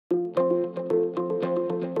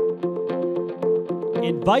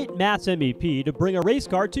Invite MassMEP to bring a race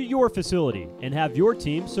car to your facility and have your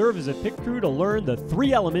team serve as a pit crew to learn the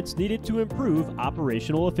 3 elements needed to improve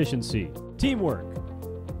operational efficiency: teamwork,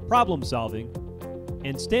 problem solving,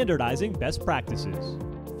 and standardizing best practices.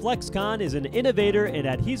 FlexCon is an innovator in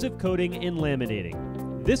adhesive coating and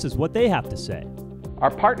laminating. This is what they have to say. Our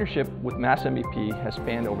partnership with MassMEP has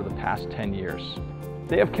spanned over the past 10 years.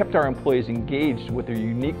 They have kept our employees engaged with their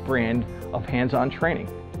unique brand of hands-on training.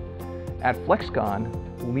 At FlexCon,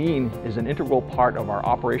 Lean is an integral part of our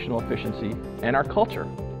operational efficiency and our culture.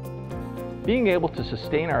 Being able to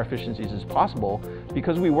sustain our efficiencies is possible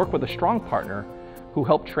because we work with a strong partner who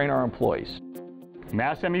help train our employees.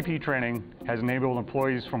 MassMEP training has enabled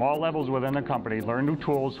employees from all levels within the company learn new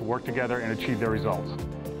tools to work together and achieve their results.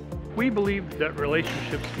 We believe that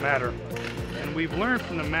relationships matter, and we've learned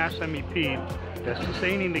from the MassMEP that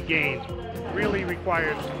sustaining the gains really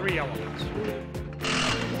requires 3 elements.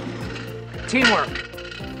 Teamwork.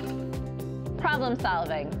 Problem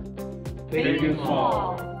solving. Big and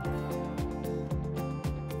small.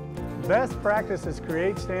 Best practices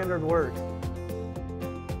create standard work.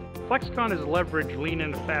 FlexCon has leveraged lean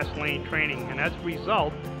and fast lane training, and as a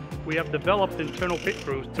result, we have developed internal pit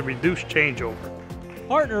crews to reduce changeover.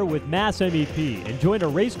 Partner with MassMEP and join a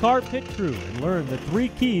race car pit crew and learn the 3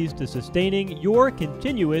 keys to sustaining your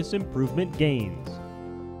continuous improvement gains.